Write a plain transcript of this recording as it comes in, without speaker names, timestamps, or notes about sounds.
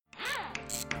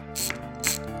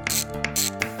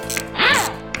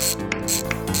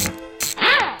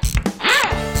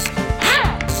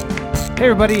Hey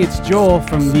everybody, it's Joel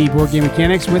from the Board Game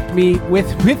Mechanics. With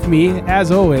me, as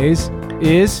always,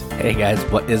 is Hey guys,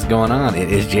 what is going on?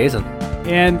 It is Jason.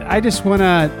 And I just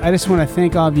wanna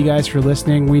thank all of you guys for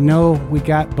listening. We know we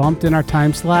got bumped in our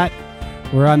time slot.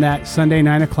 We're on that Sunday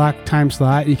 9 o'clock time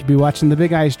slot. You could be watching the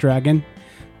Big Ice Dragon,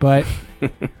 but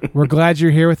we're glad you're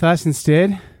here with us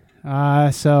instead.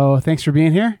 So thanks for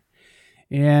being here.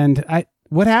 And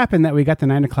what happened that we got the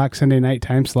 9 o'clock Sunday night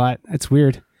time slot? That's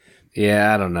weird.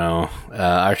 Yeah, I don't know.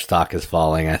 Our stock is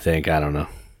falling, I think. I don't know.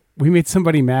 We made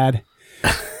somebody mad.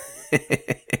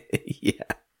 Yeah.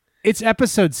 It's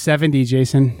episode 70,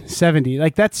 Jason. 70.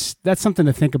 Like that's something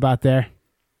to think about there.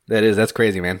 That's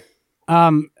crazy, man.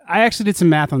 I actually did some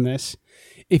math on this.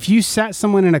 If you sat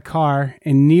someone in a car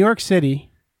in New York City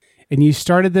and you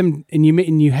started them and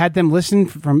you had them listen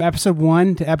from episode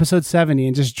 1 to episode 70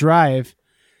 and just drive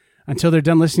until they're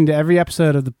done listening to every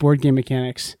episode of the Board Game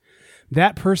Mechanics,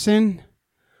 that person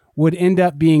would end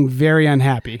up being very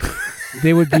unhappy.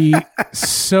 They would be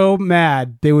so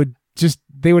mad. They would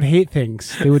hate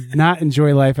things. They would not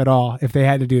enjoy life at all if they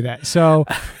had to do that. So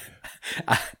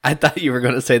I thought you were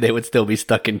going to say they would still be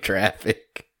stuck in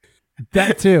traffic.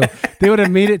 That too. They would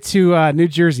have made it to New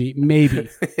Jersey, maybe.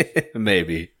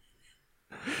 Maybe.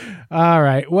 All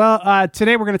right. Well,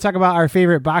 today we're going to talk about our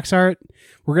favorite box art.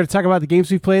 We're going to talk about the games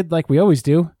we've played like we always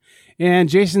do. And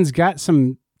Jason's got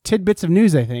some tidbits of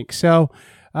news, I think. So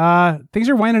things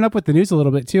are winding up with the news a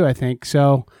little bit too, I think.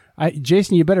 So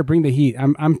Jason, you better bring the heat.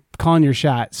 I'm calling your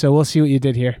shot. So we'll see what you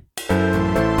did here.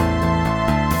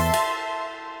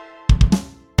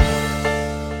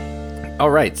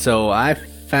 All right. So I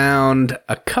found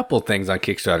a couple things on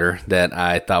Kickstarter that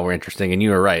I thought were interesting. And you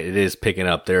were right. It is picking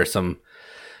up. There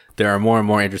are more and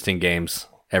more interesting games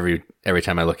every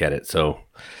time I look at it. So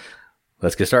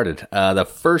let's get started. The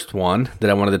first one that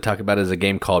I wanted to talk about is a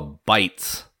game called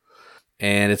Bites,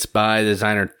 and it's by the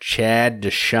designer Chad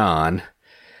Deshawn.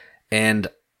 And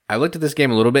I looked at this game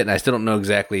a little bit, and I still don't know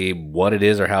exactly what it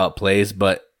is or how it plays,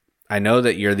 but I know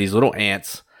that you're these little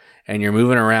ants, and you're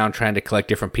moving around trying to collect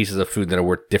different pieces of food that are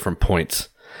worth different points.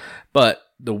 But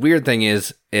the weird thing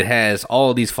is, it has all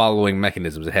of these following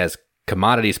mechanisms. It has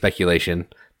commodity speculation,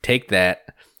 take that,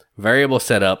 variable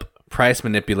setup, price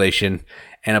manipulation,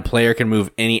 and a player can move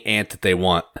any ant that they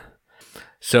want.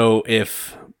 So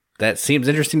if that seems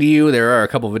interesting to you, there are a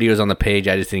couple videos on the page.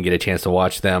 I just didn't get a chance to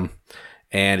watch them.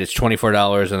 And it's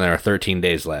 $24 and there are 13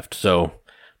 days left. So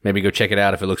maybe go check it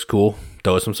out if it looks cool.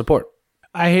 Throw us some support.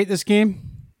 I hate this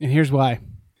game, and here's why.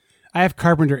 I have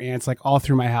carpenter ants like all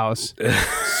through my house.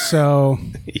 So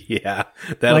yeah,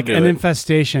 that'll like do an it.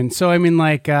 infestation. So I mean,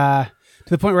 like to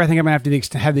the point where I think I'm gonna have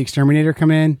to have the exterminator come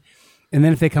in, and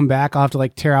then if they come back, I'll have to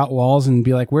like tear out walls and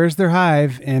be like, "Where's their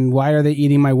hive? And why are they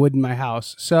eating my wood in my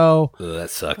house?" So that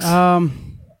sucks.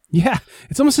 Yeah,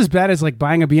 it's almost as bad as like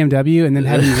buying a BMW and then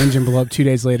having the engine blow up 2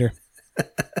 days later.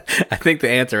 I think the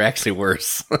ants are actually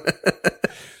worse.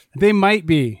 They might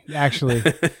be actually,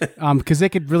 because they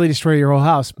could really destroy your whole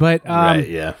house. But right,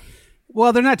 yeah.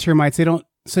 Well, they're not termites. They don't.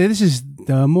 So this is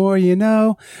the more you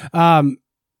know.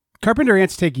 Carpenter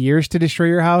ants take years to destroy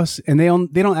your house, and they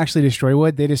don't actually destroy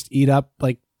wood. They just eat up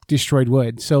like destroyed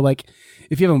wood. So like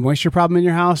if you have a moisture problem in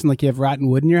your house and like you have rotten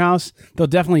wood in your house, they'll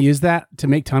definitely use that to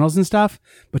make tunnels and stuff.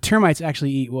 But termites actually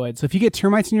eat wood. So if you get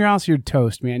termites in your house, you're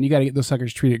toast, man. You got to get those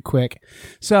suckers treated quick.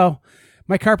 So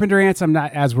my carpenter ants, I'm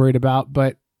not as worried about,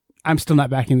 but I'm still not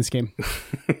backing this game.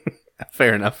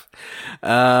 Fair enough.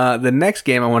 The next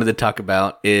game I wanted to talk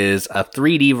about is a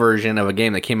 3D version of a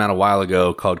game that came out a while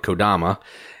ago called Kodama.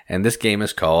 And this game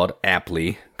is called,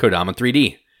 aptly, Kodama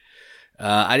 3D.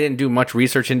 I didn't do much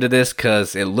research into this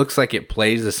because it looks like it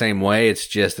plays the same way. It's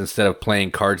just instead of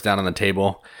playing cards down on the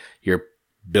table, you're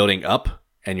building up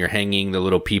and you're hanging the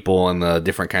little people and the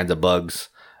different kinds of bugs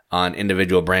on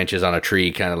individual branches on a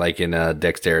tree, kind of like in a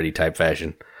dexterity type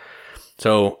fashion.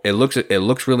 So it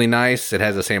looks really nice. It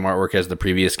has the same artwork as the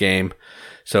previous game.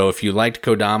 So if you liked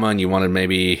Kodama and you wanted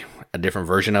maybe a different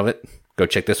version of it, go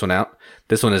check this one out.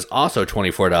 This one is also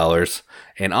 $24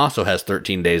 and also has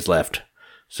 13 days left.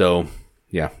 So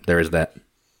yeah, there is that.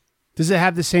 Does it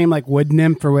have the same like wood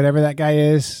nymph or whatever that guy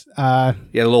is? Yeah,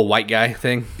 the little white guy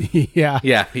thing. Yeah.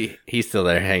 Yeah, he's still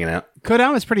there hanging out.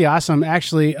 Kodama is pretty awesome,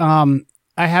 actually. I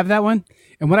have that one.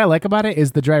 And what I like about it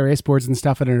is the dry erase boards and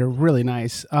stuff that are really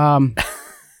nice.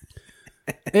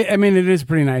 It is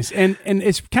pretty nice. And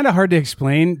it's kind of hard to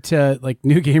explain to like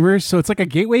new gamers. So it's like a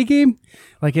gateway game,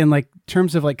 like in like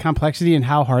terms of like complexity and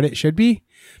how hard it should be.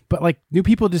 But like new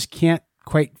people just can't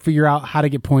quite figure out how to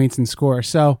get points and score.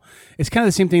 So it's kind of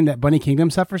the same thing that Bunny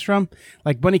Kingdom suffers from.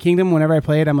 Like Bunny Kingdom, whenever I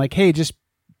play it, I'm like, hey, just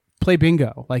play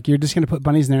bingo. Like you're just going to put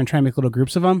bunnies in there and try and make little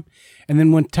groups of them. And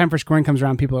then when time for scoring comes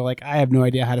around, people are like, I have no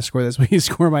idea how to score this. When you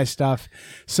score my stuff.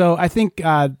 So I think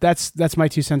that's my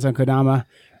 2 cents on Kodama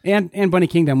and Bunny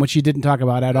Kingdom, which you didn't talk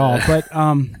about at all. But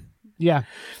yeah.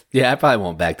 Yeah, I probably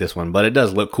won't back this one, but it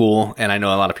does look cool. And I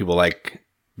know a lot of people like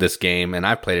this game, and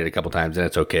I've played it a couple times, and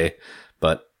it's okay.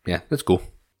 But yeah, it's cool.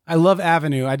 I love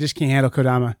Avenue. I just can't handle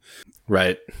Kodama.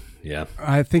 Right. Yeah.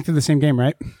 I think they're the same game,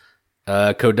 right?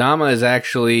 Kodama is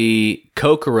actually...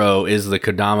 Kokoro is the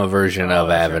Kodama version of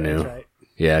Avenue. Right.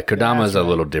 Yeah, Kodama is a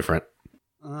little different.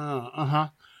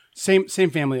 Same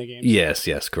family of games.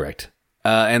 Yes, correct.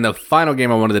 And the final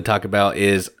game I wanted to talk about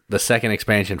is the second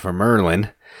expansion for Merlin,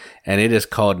 and it is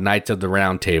called Knights of the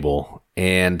Round Table.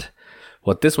 And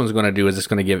what this one's going to do is it's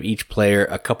going to give each player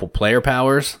a couple player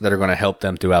powers that are going to help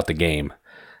them throughout the game.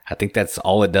 I think that's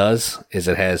all it does, is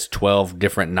it has 12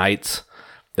 different knights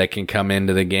that can come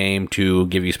into the game to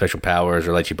give you special powers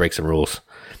or let you break some rules.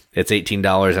 It's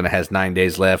 $18 and it has 9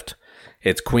 days left.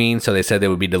 It's Queen, so they said they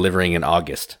would be delivering in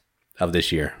August of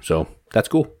this year. So that's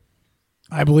cool.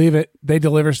 I believe it. They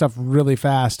deliver stuff really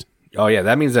fast. Oh, yeah.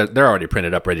 That means that they're already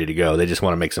printed up, ready to go. They just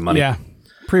want to make some money. Yeah.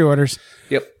 Pre-orders.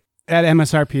 Yep. At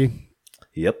MSRP.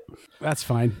 Yep. That's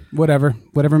fine. Whatever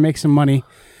makes some money.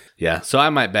 Yeah. So I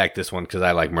might back this one because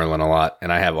I like Merlin a lot,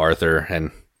 and I have Arthur,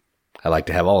 and I like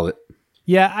to have all of it.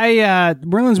 Yeah,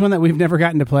 Merlin's one that we've never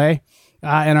gotten to play in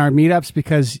our meetups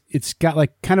because it's got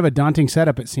like kind of a daunting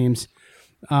setup, it seems.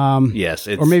 Yes.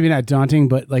 Or maybe not daunting,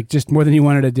 but like just more than you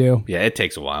wanted to do. Yeah, it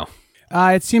takes a while.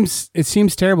 It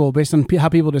seems terrible based on how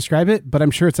people describe it, but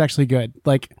I'm sure it's actually good.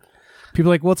 Like people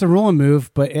are like, well, it's a roll and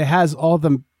move, but it has all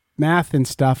the math and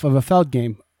stuff of a Feld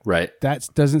game. Right. That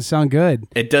doesn't sound good.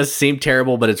 It does seem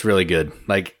terrible, but it's really good.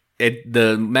 Like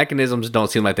the mechanisms don't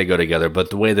seem like they go together, but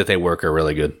the way that they work are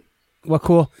really good. Well,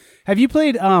 cool. Have you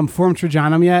played Forum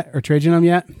Trajanum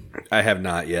yet? I have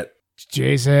not yet.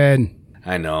 Jason.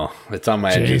 I know. It's on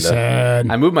my Jason.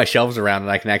 agenda. I moved my shelves around and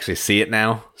I can actually see it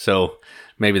now, so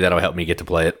maybe that'll help me get to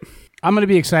play it. I'm going to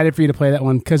be excited for you to play that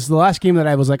one because the last game that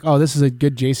I was like, oh, this is a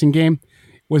good Jason game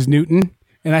was Newton,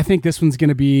 and I think this one's going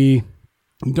to be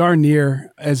darn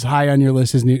near as high on your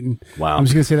list as Newton. Wow. I'm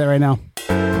just going to say that right now.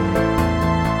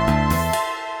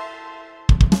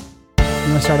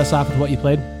 You want to start us off with what you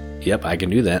played? Yep, I can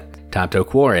do that. Tanto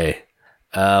Cuore.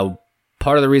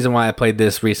 Part of the reason why I played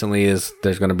this recently is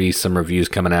there's going to be some reviews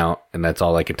coming out, and that's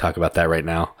all I can talk about that right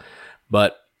now.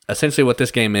 But essentially what this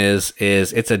game is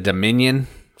it's a Dominion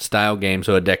style game,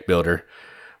 so a deck builder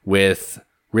with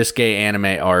risque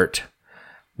anime art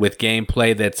with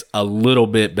gameplay that's a little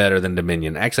bit better than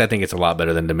Dominion. Actually, I think it's a lot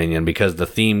better than Dominion because the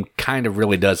theme kind of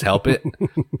really does help it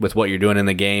with what you're doing in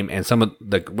the game, and some of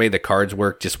the way the cards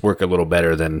work just work a little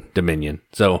better than Dominion.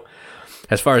 So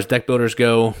as far as deck builders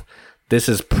go, this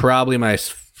is probably my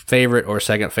favorite or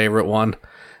second favorite one,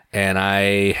 and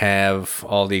I have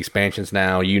all the expansions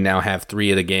now. You now have 3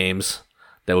 of the games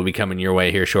that will be coming your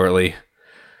way here shortly.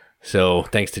 So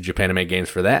thanks to Japanime Games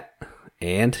for that,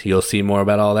 and you'll see more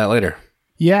about all that later.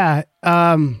 Yeah.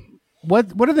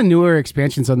 What are the newer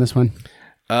expansions on this one?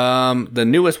 The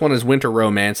newest one is Winter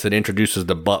Romance that introduces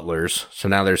the butlers. So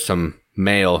now there's some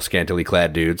male scantily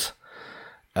clad dudes.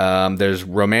 There's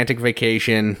Romantic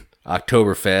Vacation,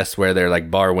 Oktoberfest, where they're like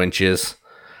bar wenches.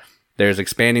 There's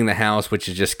Expanding the House, which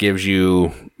just gives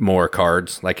you more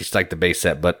cards. Like it's like the base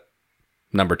set, but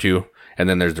number 2. And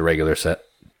then there's the regular set.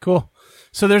 Cool.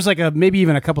 So there's like maybe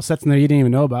even a couple sets in there you didn't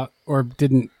even know about or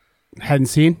hadn't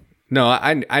seen? No,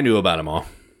 I knew about them all.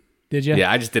 Did you?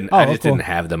 Yeah, I just didn't. Oh, cool. Didn't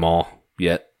have them all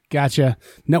yet. Gotcha.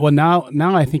 No, well, now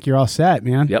I think you're all set,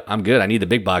 man. Yep, I'm good. I need the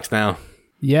big box now.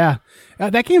 Yeah,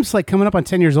 that game's like coming up on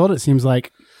 10 years old. It seems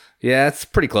like. Yeah, it's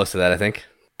pretty close to that, I think.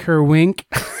 Kerwink.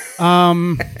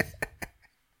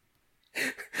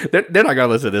 They're not gonna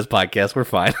listen to this podcast. We're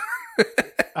fine.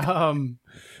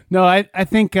 No, I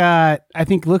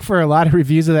think look for a lot of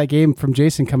reviews of that game from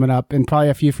Jason coming up, and probably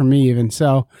a few from me even.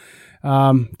 So.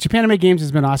 Japanime Games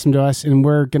has been awesome to us, and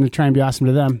we're going to try and be awesome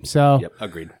to them. So, yep,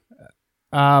 agreed.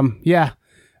 Yeah,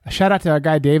 a shout out to our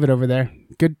guy David over there.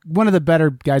 Good, one of the better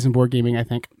guys in board gaming, I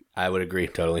think. I would agree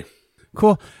totally.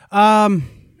 Cool. And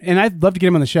I'd love to get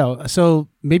him on the show. So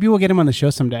maybe we'll get him on the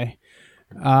show someday.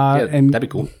 And that'd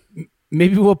be cool.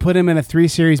 Maybe we'll put him in a 3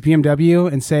 Series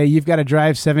BMW and say you've got to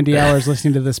drive 70 hours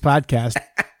listening to this podcast.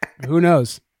 Who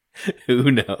knows?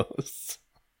 Who knows?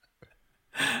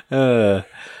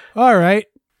 All right.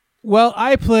 Well,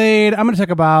 I'm going to talk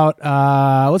about,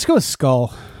 let's go with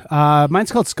Skull.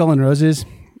 Mine's called Skull and Roses.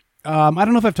 I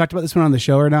don't know if I've talked about this one on the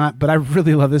show or not, but I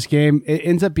really love this game. It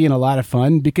ends up being a lot of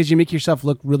fun because you make yourself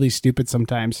look really stupid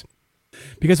sometimes.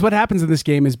 Because what happens in this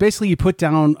game is basically you put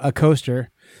down a coaster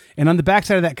And on the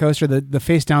backside of that coaster, the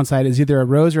face down side is either a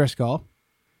rose or a skull.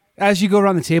 As you go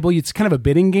around the table, it's kind of a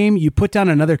bidding game. You put down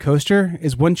another coaster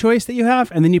is one choice that you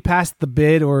have, and then you pass the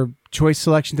bid or choice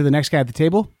selection to the next guy at the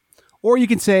table. Or you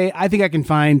can say, I think I can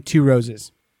find 2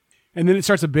 roses. And then it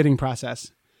starts a bidding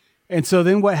process. And so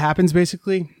then what happens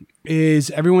basically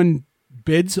is everyone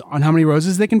bids on how many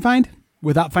roses they can find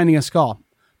without finding a skull.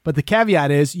 But the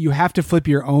caveat is you have to flip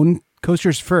your own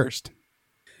coasters first.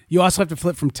 You also have to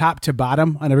flip from top to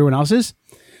bottom on everyone else's.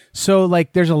 So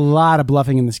like there's a lot of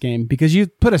bluffing in this game because you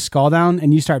put a skull down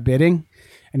and you start bidding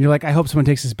and you're like, I hope someone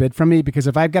takes this bid from me because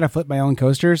if I've got to flip my own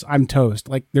coasters, I'm toast.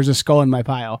 Like there's a skull in my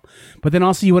pile. But then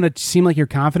also you want to seem like you're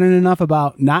confident enough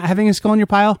about not having a skull in your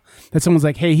pile that someone's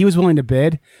like, hey, he was willing to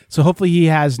bid. So hopefully he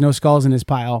has no skulls in his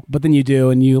pile. But then you do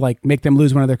and you like make them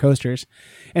lose one of their coasters.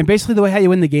 And basically the way how you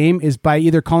win the game is by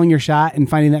either calling your shot and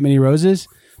finding that many roses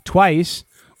twice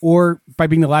or by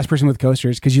being the last person with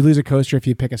coasters because you lose a coaster if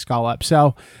you pick a skull up.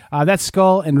 So that's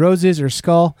skull and roses or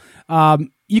skull.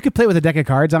 You could play it with a deck of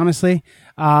cards, honestly,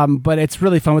 but it's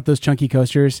really fun with those chunky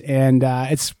coasters, and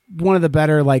it's one of the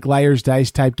better like Liar's Dice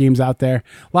type games out there.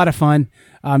 A lot of fun.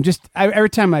 Every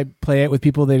time I play it with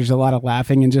people, there's a lot of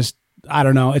laughing and just, I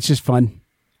don't know, it's just fun.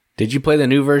 Did you play the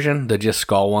new version, the just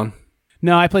skull one?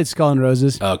 No, I played Skull and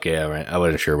Roses. Okay, all right. I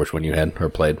wasn't sure which one you had or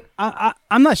played.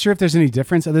 I'm not sure if there's any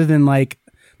difference other than like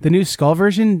the new Skull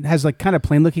version has like kind of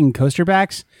plain looking coaster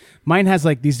backs. Mine has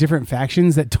like these different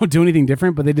factions that don't do anything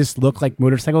different, but they just look like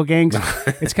motorcycle gangs.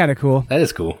 It's kind of cool. That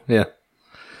is cool. Yeah.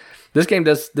 This game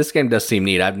does seem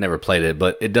neat. I've never played it,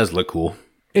 but it does look cool.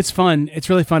 It's fun.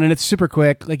 It's really fun and it's super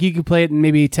quick. Like you can play it in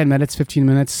maybe 10 minutes, 15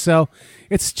 minutes. So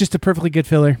it's just a perfectly good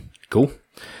filler. Cool.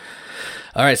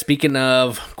 All right, speaking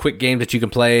of quick games that you can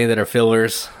play that are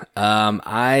fillers,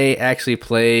 I actually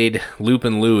played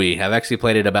Loopin' Louie. I've actually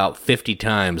played it about 50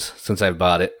 times since I've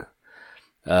bought it.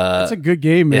 That's a good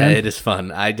game, man. Yeah, it is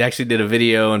fun. I actually did a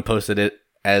video and posted it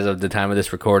as of the time of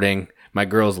this recording. My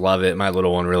girls love it. My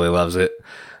little one really loves it.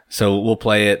 So we'll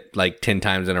play it like 10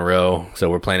 times in a row. So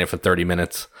we're playing it for 30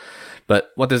 minutes.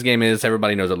 But what this game is,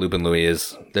 everybody knows what Loopin' Louie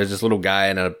is. There's this little guy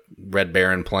in a Red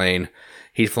Baron plane.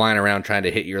 He's flying around trying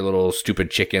to hit your little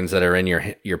stupid chickens that are in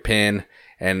your pin.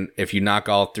 And if he knocks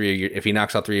all 3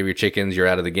 of your chickens, you're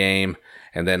out of the game.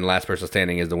 And then last person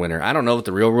standing is the winner. I don't know what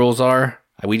the real rules are.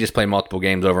 We just play multiple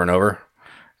games over and over.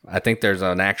 I think there's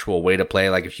an actual way to play.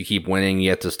 Like if you keep winning, you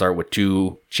have to start with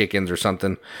 2 chickens or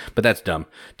something. But that's dumb.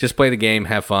 Just play the game,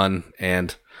 have fun,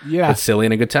 and it's silly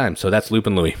and a good time. So that's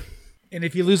Loopin' Louie. And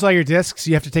if you lose all your discs,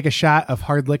 you have to take a shot of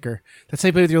hard liquor. That's how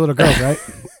you play with your little girls, right?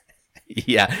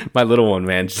 Yeah, my little one,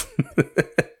 man. It's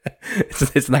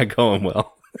not going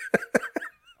well.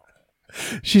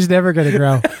 She's never going to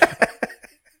grow.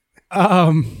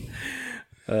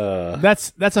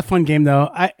 That's a fun game though.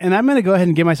 I'm going to go ahead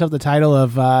and give myself the title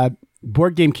of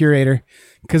board game curator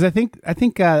because I think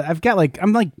I've got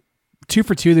I'm 2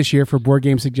 for 2 this year for board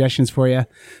game suggestions for you.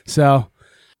 So,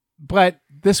 but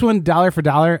this one dollar for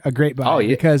dollar, a great buy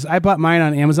because I bought mine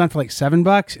on Amazon for like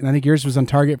 $7 and I think yours was on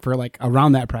Target for like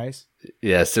around that price.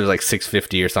 Yes, it was like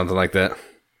 $6.50 or something like that.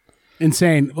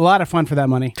 Insane. A lot of fun for that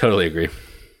money. Totally agree.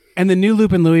 And the new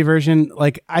Loopin' Louie version,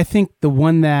 I think the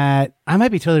one that I might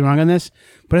be totally wrong on this,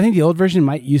 but I think the old version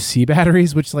might use C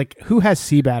batteries, which who has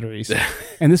C batteries?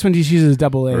 And this one just uses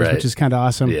AA, right, which is kind of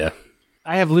awesome. Yeah.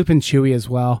 I have Loopin' Chewy as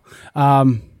well.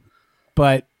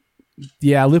 But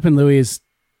yeah, Loopin' Louie is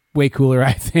way cooler,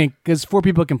 I think, because 4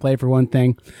 people can play for one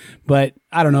thing. But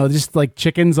I don't know, just like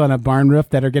chickens on a barn roof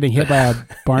that are getting hit by a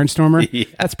barnstormer. Yeah,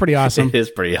 that's pretty awesome. It is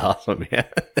pretty awesome, yeah.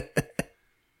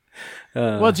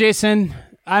 Well, Jason,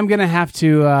 I'm going to have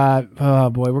to,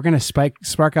 we're going to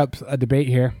spark up a debate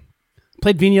here.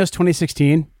 Played Vinhos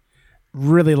 2016.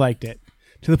 Really liked it.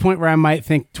 To the point where I might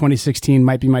think 2016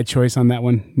 might be my choice on that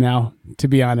one now, to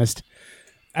be honest.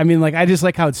 I mean, I just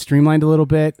like how it's streamlined a little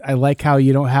bit. I like how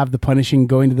you don't have the punishing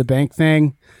going to the bank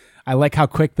thing. I like how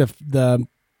quick the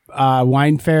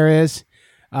wine fair is.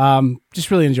 Just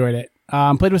really enjoyed it.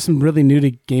 Played with some really new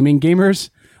to gaming gamers,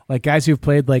 like guys who've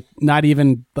played not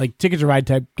even Ticket to Ride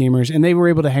type gamers, and they were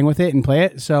able to hang with it and play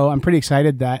it. So I'm pretty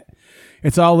excited that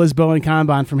it's all Lisboa and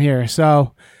Kanban from here.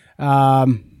 So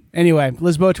anyway,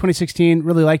 Lisboa 2016,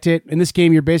 really liked it. In this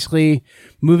game, you're basically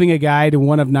moving a guy to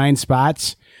one of 9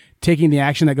 spots, taking the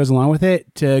action that goes along with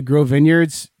it to grow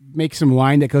vineyards, make some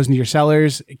wine that goes into your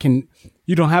cellars.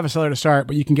 You don't have a cellar to start,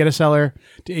 but you can get a cellar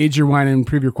to age your wine and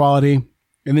improve your quality.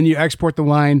 And then you export the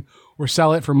wine or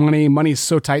sell it for money. Money is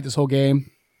so tight this whole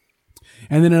game.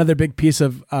 And then another big piece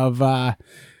of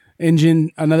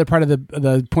engine, another part of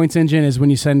the points engine is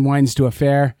when you send wines to a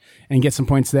fair and get some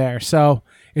points there. So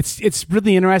It's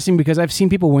really interesting because I've seen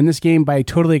people win this game by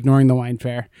totally ignoring the wine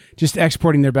fair, just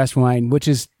exporting their best wine, which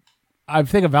is, I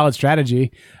think, a valid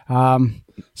strategy.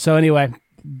 So anyway,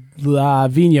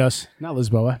 Vinhos, not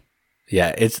Lisboa.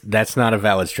 Yeah, that's not a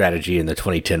valid strategy in the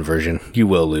 2010 version. You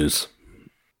will lose.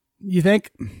 You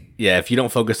think? Yeah, if you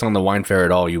don't focus on the wine fair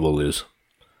at all, you will lose.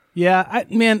 Yeah,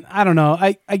 I don't know.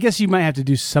 I guess you might have to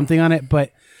do something on it,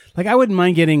 but like I wouldn't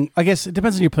mind getting, I guess it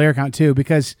depends on your player count too,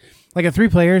 because like at 3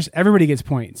 players, everybody gets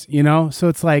points, you know? So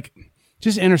it's like,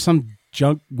 just enter some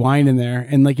junk wine in there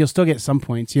and like you'll still get some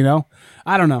points, you know?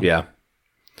 I don't know. Yeah.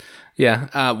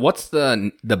 Yeah. What's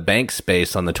the bank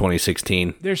space on the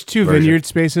 2016? There's 2 vineyard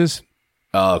spaces.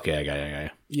 Oh, okay. I got you.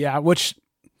 Yeah, which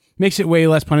makes it way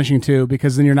less punishing too,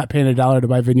 because then you're not paying $1 to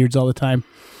buy vineyards all the time.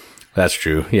 That's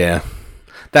true. Yeah.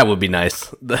 That would be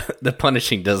nice. The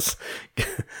punishing does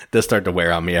start to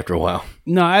wear on me after a while.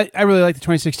 No, I really like the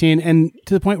 2016, and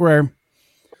to the point where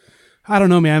I don't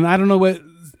know, man. I don't know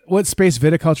what space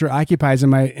viticulture occupies in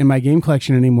my game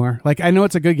collection anymore. Like I know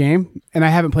it's a good game, and I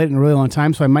haven't played it in a really long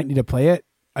time, so I might need to play it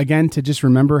again to just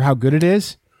remember how good it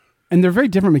is. And they're very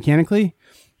different mechanically,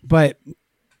 but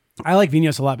I like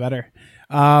Vinhos a lot better.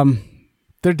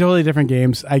 They're totally different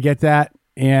games. I get that,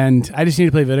 and I just need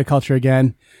to play viticulture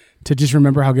again to just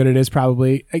remember how good it is,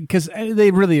 probably, because they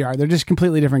really are. They're just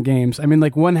completely different games. I mean,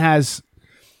 like one has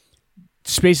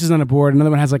spaces on a board,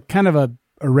 another one has like kind of a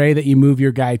array that you move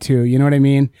your guy to. You know what I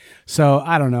mean? So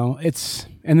I don't know.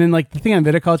 And then like the thing on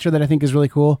viticulture that I think is really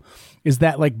cool is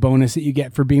that like bonus that you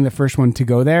get for being the first one to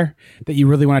go there that you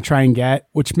really want to try and get,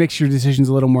 which makes your decisions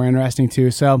a little more interesting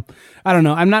too. So I don't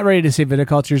know. I'm not ready to say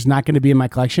viticulture is not going to be in my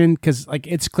collection because like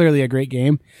it's clearly a great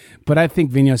game, but I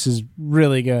think Vinhos is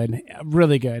really good,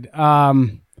 really good. Not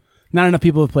enough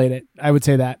people have played it. I would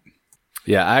say that.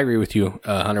 Yeah, I agree with you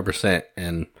 100%.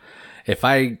 And if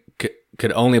I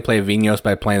could only play Vinhos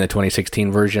by playing the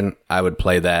 2016 version, I would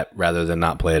play that rather than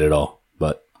not play it at all.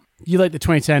 But you like the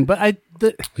 2010, but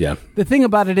yeah. The thing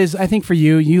about it is, I think for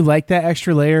you like that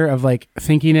extra layer of like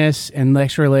thinkiness and the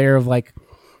extra layer of like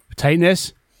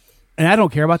tightness, and I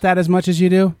don't care about that as much as you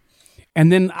do.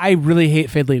 And then I really hate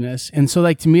fiddliness, and so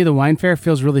like to me, the wine fair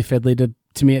feels really fiddly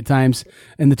to me at times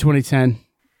in the 2010.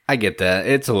 I get that.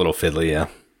 It's a little fiddly, yeah.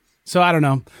 So I don't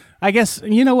know. I guess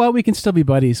you know what, we can still be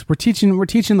buddies. We're teaching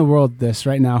the world this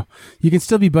right now. You can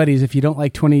still be buddies if you don't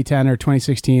like 2010 or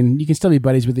 2016. You can still be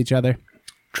buddies with each other.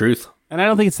 Truth. And I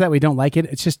don't think it's that we don't like it.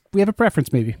 It's just we have a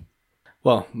preference, maybe.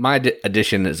 Well, my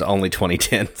edition is only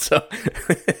 2010, so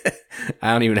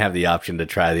I don't even have the option to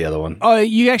try the other one. Oh,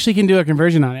 you actually can do a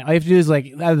conversion on it. All you have to do is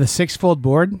like out of the 6-fold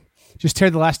board, just tear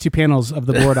the last 2 panels of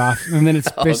the board off, and then it's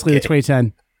basically the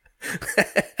 2010.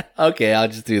 Okay, I'll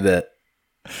just do that.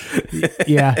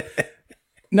 Yeah.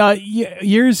 No,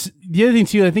 yours. The other thing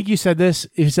too, I think you said this,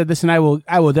 and I will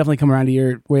definitely come around to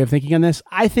your way of thinking on this.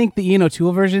 I think the Ian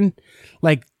O'Toole version,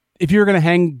 like if you were going to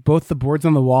hang both the boards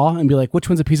on the wall and be like, which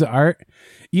one's a piece of art?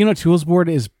 Ian O'Toole's board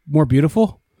is more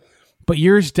beautiful, but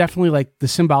yours definitely like the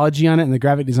symbology on it and the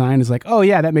graphic design is like, oh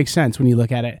yeah, that makes sense when you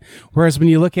look at it. Whereas when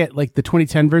you look at like the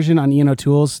 2010 version on Ian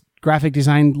O'Toole's graphic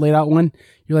design laid out one,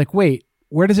 you're like, wait,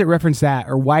 where does it reference that?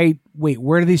 Or where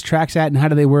are these tracks at and how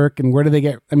do they work and where do they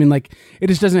get? I mean, like, it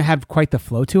just doesn't have quite the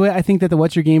flow to it. I think that the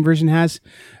What's Your Game version has.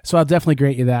 So I'll definitely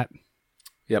grant you that.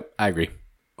 Yep, I agree.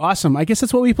 Awesome. I guess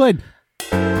that's what we played.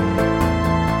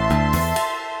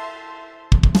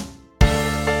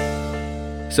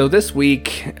 So this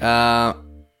week, I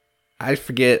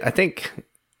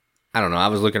don't know. I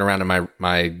was looking around in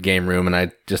my game room and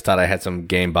I just thought I had some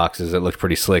game boxes that looked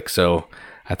pretty slick. So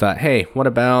I thought, hey, what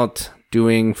about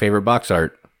doing favorite box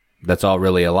art? That's all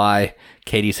really a lie.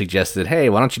 Katie suggested, hey,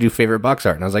 why don't you do favorite box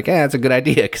art? And I was like, yeah, that's a good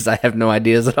idea because I have no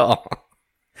ideas at all.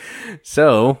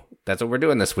 So that's what we're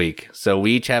doing this week. So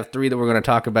we each have 3 that we're going to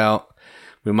talk about.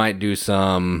 We might do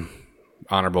some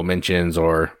honorable mentions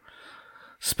or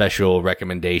special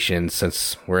recommendations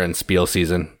since we're in Spiel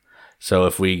season. So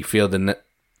if we feel the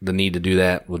need to do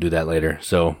that, we'll do that later.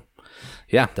 So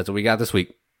yeah, that's what we got this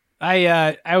week.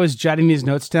 I was jotting these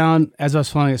notes down as I was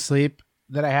falling asleep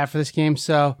that I have for this game.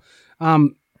 So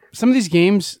some of these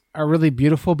games are really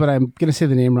beautiful, but I'm going to say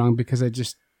the name wrong because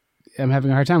I'm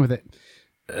having a hard time with it.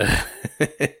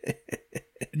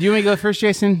 Do you want me to go first,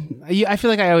 Jason? I feel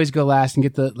like I always go last and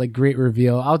get the like great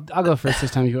reveal. I'll go first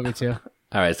this time if you want me to.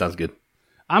 All right, sounds good.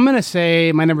 I'm going to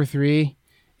say my number 3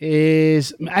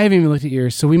 is, I haven't even looked at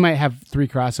yours, so we might have 3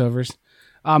 crossovers.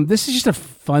 This is just a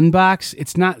fun box.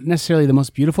 It's not necessarily the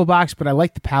most beautiful box, but I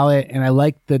like the palette and I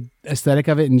like the aesthetic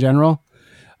of it in general.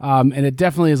 And it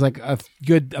definitely is like a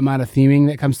good amount of theming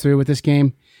that comes through with this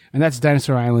game. And that's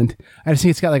Dinosaur Island. I just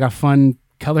think it's got like a fun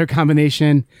color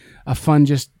combination, a fun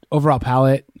just overall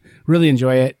palette. Really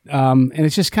enjoy it. And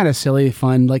it's just kind of silly,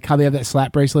 fun. Like how they have that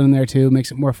slap bracelet in there too,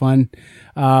 makes it more fun.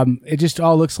 It just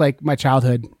all looks like my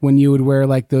childhood when you would wear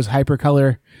like those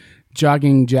hypercolor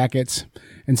jogging jackets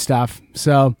and stuff.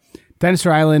 So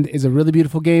Dinosaur Island is a really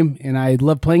beautiful game, and I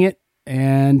love playing it,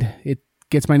 and it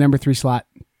gets my number 3 slot.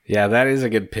 Yeah, that is a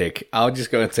good pick. I'll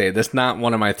just go and say that's not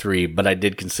one of my 3, but I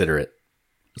did consider it.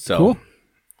 So, cool.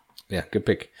 Yeah, good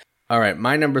pick. All right,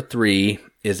 my number 3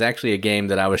 is actually a game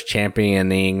that I was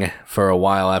championing for a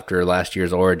while after last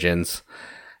year's Origins,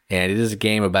 and it is a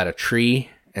game about a tree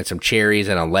and some cherries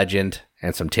and a legend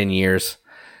and some 10 years,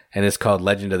 and it's called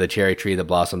Legend of the Cherry Tree that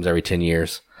blossoms every 10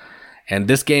 years. And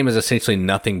this game is essentially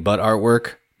nothing but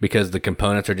artwork because the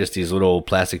components are just these little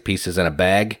plastic pieces in a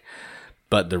bag.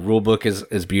 But the rule book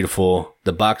is beautiful.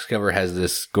 The box cover has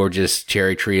this gorgeous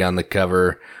cherry tree on the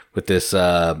cover with this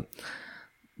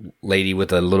lady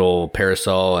with a little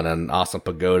parasol and an awesome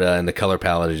pagoda, and the color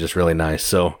palette is just really nice.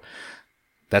 So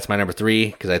that's my number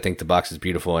 3 because I think the box is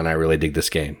beautiful and I really dig this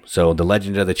game. So The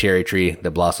Legend of the Cherry Tree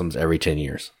that blossoms every 10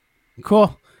 years.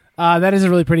 Cool. That is a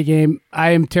really pretty game.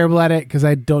 I am terrible at it because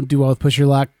I don't do well with push your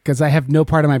luck because I have no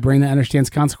part of my brain that understands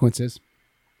consequences.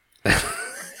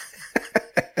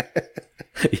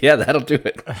 Yeah, that'll do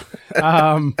it.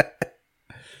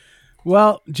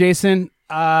 Well, Jason,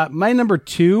 my number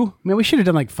 2. Man, we should have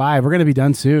done like 5. We're gonna be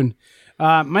done soon.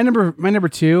 My number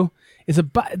 2 is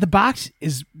the box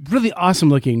is really awesome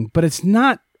looking, but it's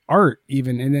not art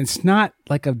even, and it's not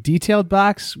like a detailed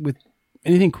box with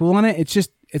anything cool on it.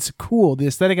 It's cool. The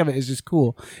aesthetic of it is just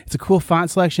cool. It's a cool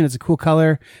font selection. It's a cool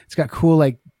color. It's got cool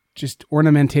like just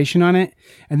ornamentation on it.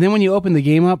 And then when you open the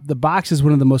game up, the box is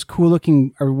one of the most cool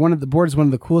looking, or one of the boards is one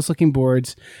of the coolest looking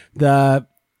boards. The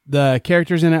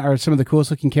characters in it are some of the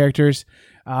coolest looking characters.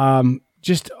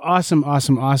 Just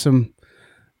awesome,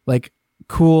 like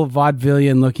cool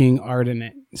vaudevillian looking art in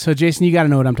it. So Jason, you got to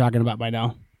know what I'm talking about by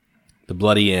now. The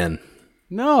Bloody Inn.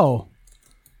 No.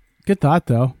 Good thought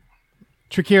though.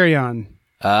 Tricerion.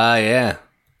 Yeah.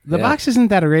 The box isn't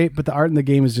that great, but the art in the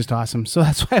game is just awesome. So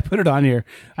that's why I put it on here.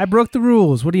 I broke the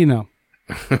rules. What do you know?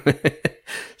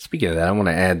 Speaking of that, I want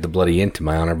to add the Bloody Inn to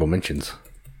my honorable mentions.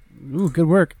 Ooh, good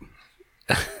work.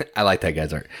 I like that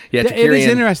guy's art. Yeah, it is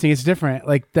interesting. It's different.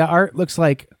 Like the art looks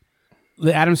like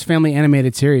the Addams Family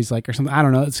animated series, like or something. I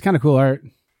don't know. It's kind of cool art.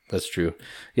 That's true.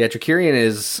 Yeah,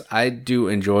 Tricerion I do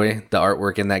enjoy the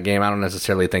artwork in that game. I don't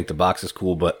necessarily think the box is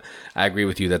cool, but I agree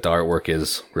with you that the artwork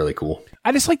is really cool.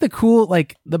 I just like the cool,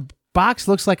 like the box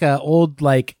looks like an old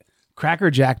like Cracker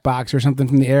Jack box or something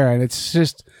from the era, and it's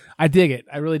just, I dig it.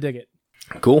 I really dig it.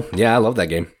 Cool. Yeah, I love that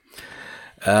game.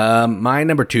 My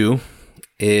number 2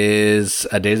 is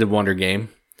a Days of Wonder game,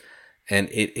 and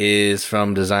it is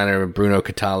from designer Bruno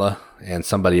Catala and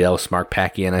somebody else, Mark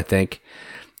Packian, I think.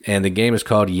 And the game is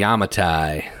called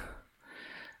Yamatai.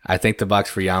 I think the box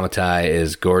for Yamatai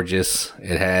is gorgeous.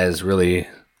 It has really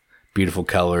beautiful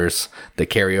colors that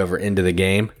carry over into the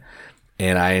game.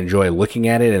 And I enjoy looking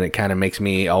at it, and it kind of makes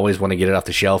me always want to get it off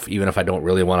the shelf, even if I don't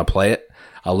really want to play it.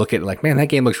 I'll look at it like, man, that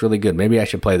game looks really good. Maybe I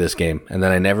should play this game. And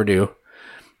then I never do.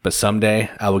 But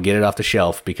someday I will get it off the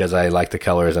shelf because I like the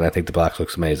colors and I think the box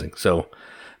looks amazing. So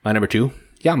my number 2,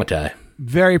 Yamatai.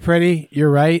 Very pretty. You're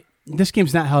right. This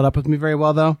game's not held up with me very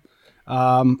well, though.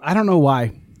 I don't know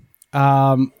why.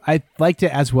 I liked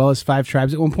it as well as Five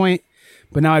Tribes at one point,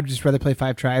 but now I'd just rather play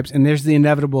Five Tribes. And there's the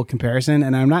inevitable comparison,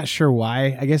 and I'm not sure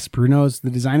why. I guess Bruno's the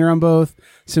designer on both,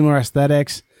 similar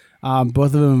aesthetics. Both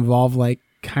of them involve like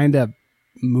kind of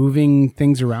moving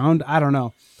things around. I don't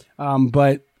know.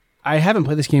 But I haven't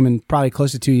played this game in probably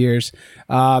close to 2 years.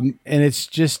 And it's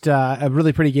just a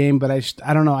really pretty game, but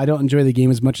I don't know. I don't enjoy the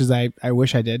game as much as I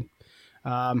wish I did.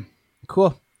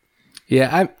 Cool.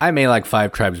 Yeah, I may like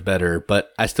Five Tribes better,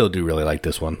 but I still do really like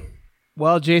this one.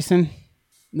 Well, Jason,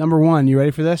 number 1, you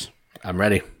ready for this? I'm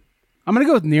ready. I'm going to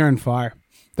go with Near and Far.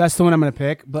 That's the one I'm going to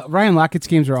pick. But Ryan Laukatz's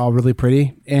games are all really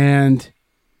pretty, and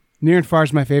Near and Far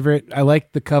is my favorite. I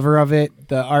like the cover of it,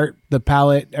 the art, the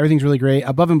palette, everything's really great.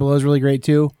 Above and Below is really great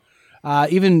too.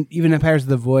 Even Empires of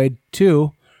the Void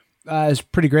 2 is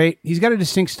pretty great. He's got a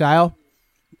distinct style,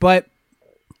 but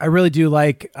I really do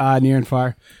like Near and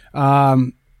Far.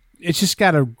 It's just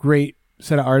got a great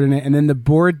set of art in it, and then the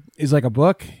board is like a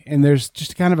book, and there's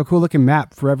just kind of a cool looking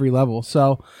map for every level.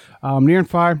 So Near and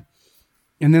Far,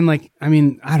 and then I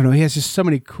don't know. He has just so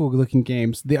many cool looking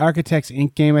games. The Architects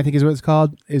Inc. game, I think is what it's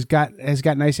called, has got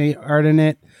nice art in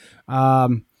it.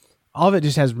 All of it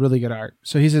just has really good art.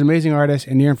 So he's an amazing artist,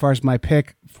 and Near and Far is my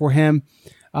pick for him.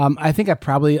 I think I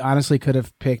probably honestly could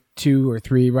have picked 2 or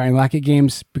 3 Ryan Laukat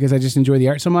games because I just enjoy the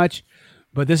art so much.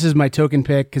 But this is my token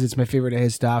pick because it's my favorite of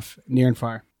his stuff, Near and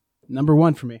Far. Number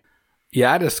 1 for me.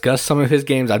 Yeah, I discussed some of his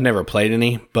games. I've never played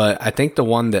any, but I think the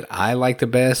one that I like the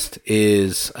best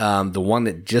is the one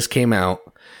that just came out.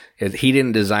 He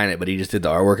didn't design it, but he just did the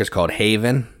artwork. It's called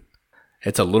Haven.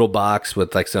 It's a little box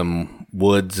with like some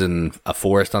woods and a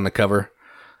forest on the cover.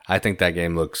 I think that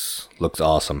game looks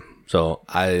awesome. So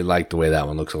I like the way that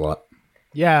one looks a lot.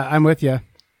 Yeah, I'm with you.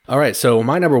 All right, so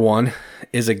my number one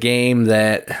is a game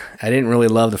that I didn't really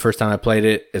love the first time I played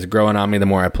it. It's growing on me the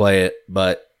more I play it,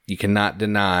 but you cannot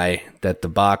deny that the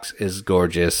box is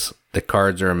gorgeous. The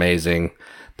cards are amazing.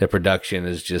 The production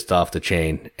is just off the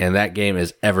chain. And that game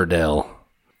is Everdell.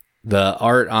 The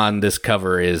art on this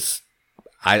cover is,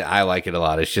 I like it a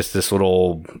lot. It's just this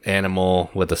little animal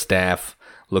with a staff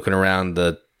looking around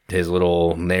his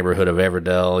little neighborhood of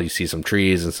Everdell. You see some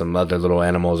trees and some other little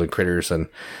animals and critters, and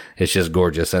it's just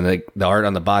gorgeous. And the art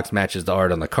on the box matches the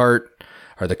art on the cart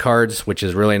or the cards, which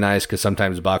is really nice because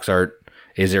sometimes box art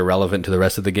is irrelevant to the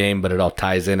rest of the game, but it all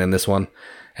ties in this one,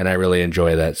 and I really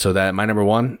enjoy that. So that my number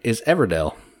one is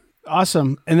Everdell.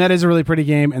 Awesome. And that is a really pretty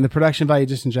game, and the production value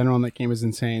just in general in that game is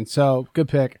insane. So good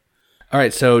pick. All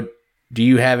right, so do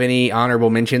you have any honorable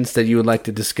mentions that you would like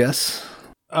to discuss?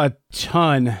 A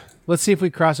ton. Let's see if we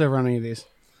cross over on any of these.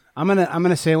 I'm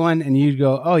gonna say one, and you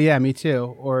go, "Oh yeah, me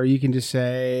too," or you can just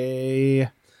say,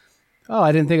 "Oh,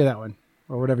 I didn't think of that one,"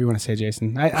 or whatever you want to say,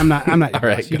 Jason. I'm not. All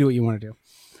right, you do what you want to do.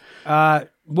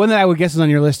 One that I would guess is on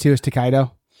your list too is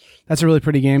Tokaido. That's a really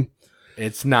pretty game.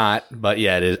 It's not, but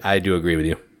yeah, it is. I do agree with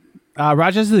you.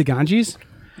 Rajas of the Ganges.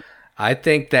 I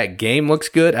think that game looks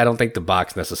good. I don't think the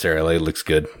box necessarily looks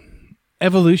good.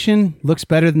 Evolution looks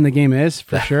better than the game is,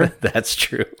 for sure. That's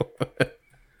true.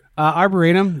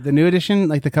 Arboretum, the new edition,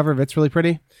 like the cover of it's really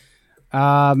pretty.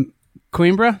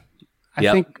 Coimbra, I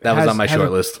think that was on my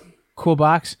short list. Cool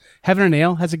box. Heaven and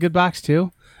Ale has a good box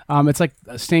too. It's like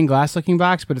a stained glass looking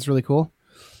box, but it's really cool.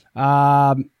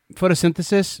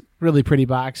 Photosynthesis, really pretty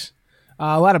box.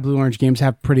 A lot of Blue Orange games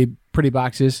have pretty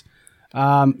boxes.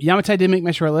 Yamatai did make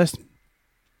my short list.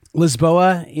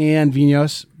 Lisboa and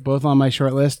Vinhos, both on my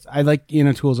short list. I like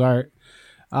Tool's art.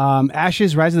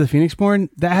 Ashes, Rise of the Phoenix Born,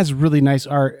 that has really nice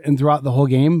art and throughout the whole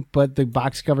game, but the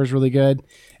box cover is really good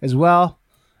as well.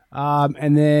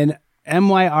 And then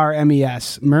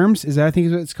MYRMES, Merms, is that I think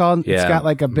is what it's called? Yeah. It's got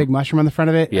like a big mushroom on the front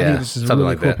of it. Yeah, I think this is a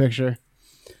really cool picture.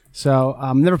 So,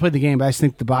 never played the game, but I just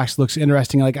think the box looks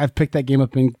interesting. Like I've picked that game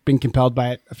up and been compelled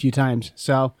by it a few times.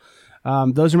 So,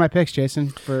 those are my picks, Jason,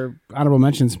 for honorable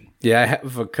mentions. Yeah, I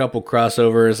have a couple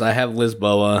crossovers. I have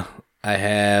Lisboa. I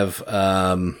have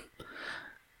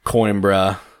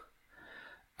Coimbra.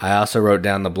 I also wrote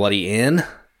down the Bloody Inn,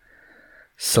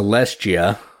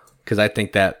 Celestia, because I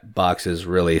think that box is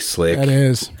really slick. That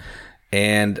is.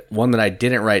 And one that I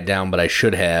didn't write down, but I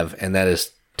should have, and that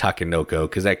is Takenoko,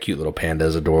 because that cute little panda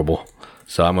is adorable.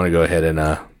 So I'm going to go ahead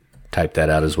and type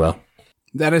that out as well.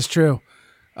 That is true.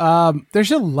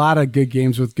 There's a lot of good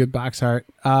games with good box art.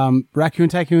 Raccoon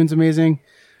Tycoon's amazing.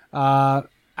 I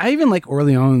even like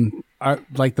Orleans.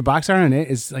 Like the box art on it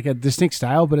is like a distinct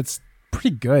style, but it's pretty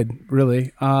good,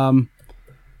 really.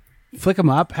 Flick 'em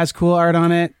Up has cool art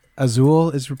on it.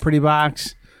 Azul is a pretty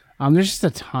box. There's just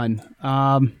a ton.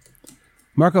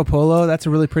 Marco Polo, that's a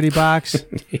really pretty box.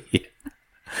 Yeah.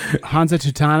 Hansa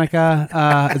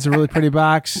Teutonica, it's a really pretty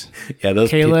box. Yeah,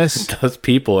 those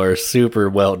people are super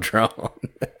well drawn.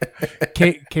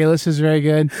 Kalis is very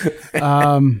good.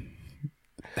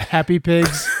 Happy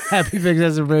Pigs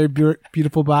has a very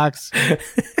beautiful box.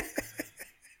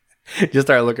 Just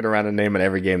start looking around and naming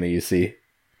every game that you see.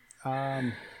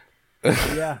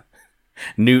 Yeah.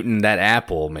 Newton, that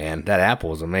apple, man. That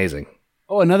apple is amazing.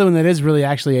 Oh, another one that is really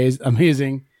actually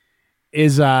amazing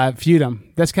is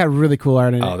Feudum. That's got really cool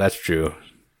art in it. Oh, that's true.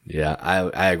 Yeah,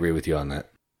 I agree with you on that.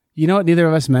 You know what neither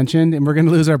of us mentioned, and we're going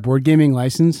to lose our board gaming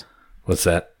license? What's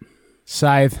that?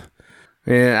 Scythe.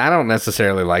 Yeah, I don't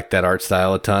necessarily like that art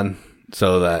style a ton.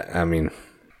 So that, I mean,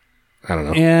 I don't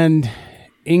know. And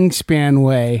Ingspan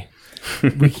Way.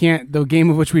 The game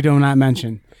of which we do not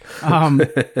mention.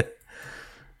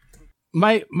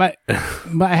 My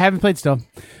I haven't played still.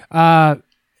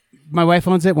 My wife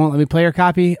owns it, won't let me play her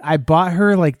copy. I bought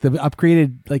her like the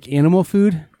upgraded like animal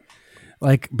food,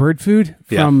 like bird food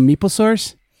from Meeple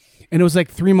Source, and it was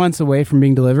like 3 months away from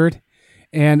being delivered.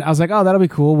 And I was like, oh, that'll be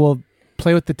cool. We'll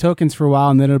play with the tokens for a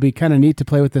while, and then it'll be kind of neat to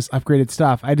play with this upgraded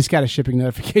stuff. I just got a shipping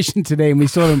notification today, and we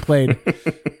still haven't played.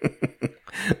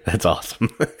 That's awesome.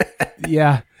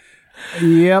 Yeah.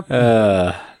 Yep.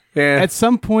 Yeah. At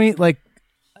some point, like,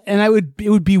 and it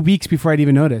would be weeks before I'd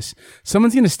even notice.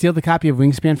 Someone's going to steal the copy of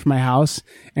Wingspan from my house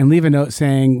and leave a note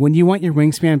saying, when you want your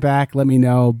Wingspan back, let me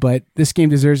know, but this game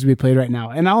deserves to be played right now.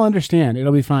 And I'll understand.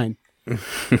 It'll be fine.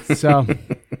 So.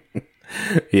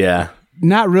 Yeah.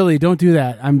 Not really. Don't do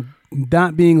that. I'm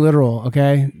not being literal,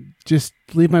 okay? Just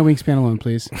leave my wingspan alone,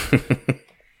 please.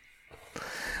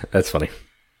 That's funny.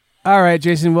 All right,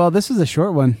 Jason. Well, this is a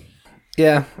short one.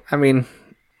 Yeah, I mean,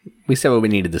 we said what we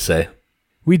needed to say.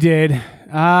 We did.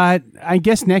 I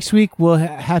guess next week we'll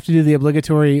have to do the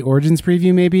obligatory Origins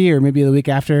preview maybe, or maybe the week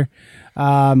after.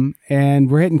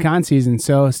 And we're hitting con season,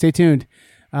 so stay tuned.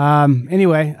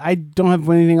 Anyway, I don't have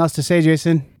anything else to say,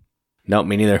 Jason. Nope,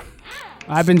 me neither.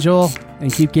 I've been Joel,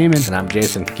 and keep gaming. And I'm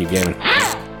Jason. Keep gaming.